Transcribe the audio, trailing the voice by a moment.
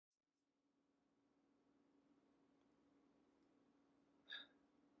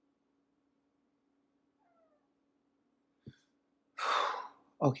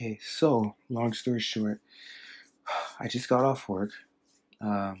Okay, so long story short, I just got off work.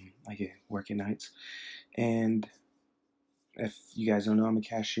 I get working nights, and if you guys don't know, I'm a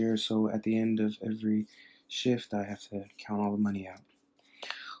cashier. So at the end of every shift, I have to count all the money out.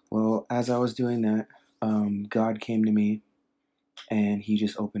 Well, as I was doing that, God came to me, and He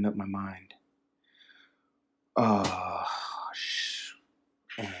just opened up my mind. Uh,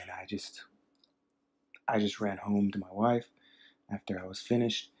 and I just ran home to my wife after I was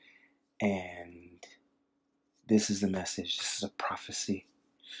finished, and this is the message. This is a prophecy.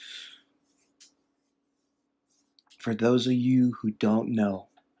 For those of you who don't know,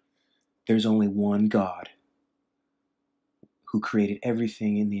 there's only one God who created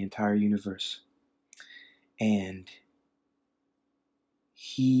everything in the entire universe. And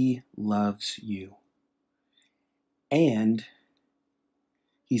He loves you. And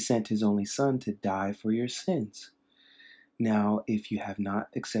He sent His only Son to die for your sins. Now, if you have not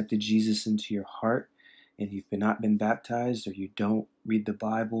accepted Jesus into your heart, and you've not been baptized, or you don't read the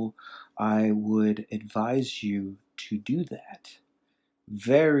Bible, I would advise you to do that.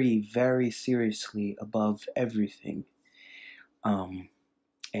 Very, very seriously above everything.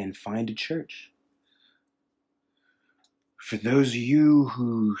 And find a church. For those of you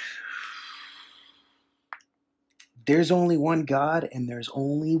who... There's only one God and there's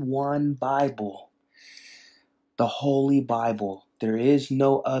only one Bible. The Holy Bible. There is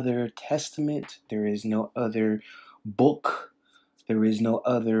no other testament. There is no other book. There is no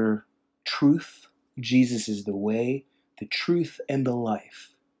other truth. Jesus is the way, the truth, and the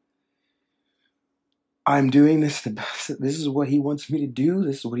life. I'm doing this the best. This is what He wants me to do.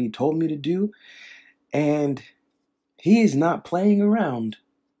 This is what He told me to do. And He is not playing around.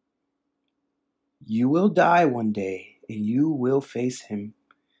 You will die one day, and you will face Him.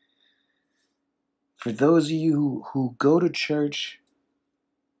 For those of you who go to church,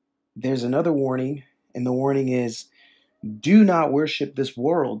 there's another warning, and the warning is, do not worship this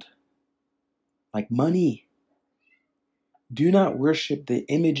world like money. Do not worship the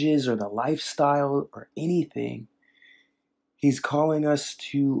images or the lifestyle or anything. He's calling us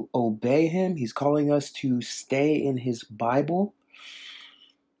to obey Him. He's calling us to stay in His Bible.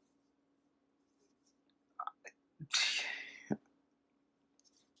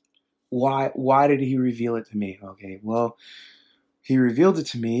 Why did He reveal it to me? Okay, well, He revealed it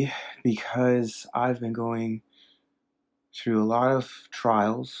to me because I've been going through a lot of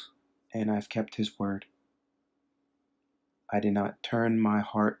trials, and I've kept His word. I did not turn my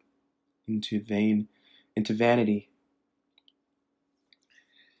heart into vanity.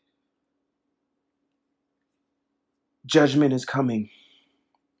 Judgment is coming.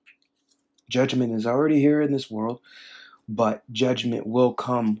 Judgment is already here in this world, but judgment will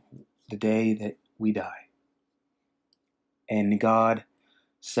come the day that we die. And God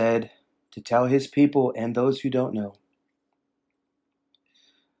said to tell His people and those who don't know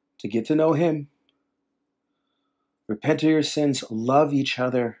to get to know Him, repent of your sins, love each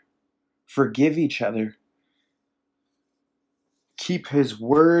other, forgive each other, keep His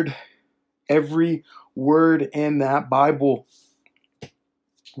word. Every word in that Bible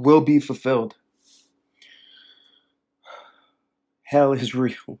will be fulfilled. Hell is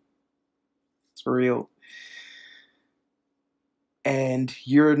real. It's real. And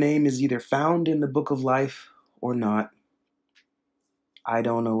your name is either found in the book of life or not. I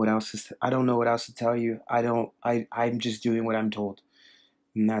don't know what else to tell you. I'm just doing what I'm told.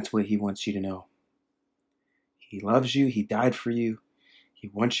 And that's what He wants you to know. He loves you. He died for you. He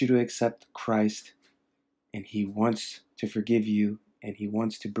wants you to accept Christ. And He wants to forgive you. And He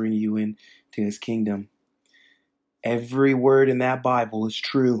wants to bring you into His kingdom. Every word in that Bible is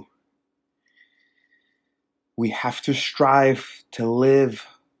true. We have to strive to live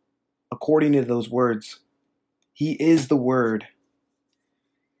according to those words. He is the Word.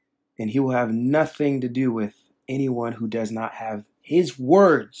 And He will have nothing to do with anyone who does not have His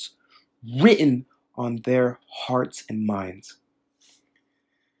words written on their hearts and minds.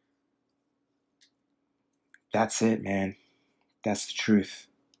 That's it, man. That's the truth.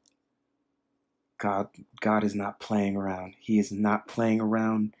 God is not playing around. He is not playing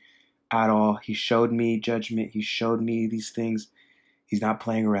around at all. He showed me judgment. He showed me these things. He's not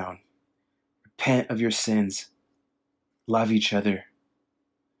playing around. Repent of your sins. Love each other.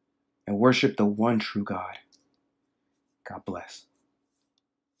 And worship the one true God. God bless.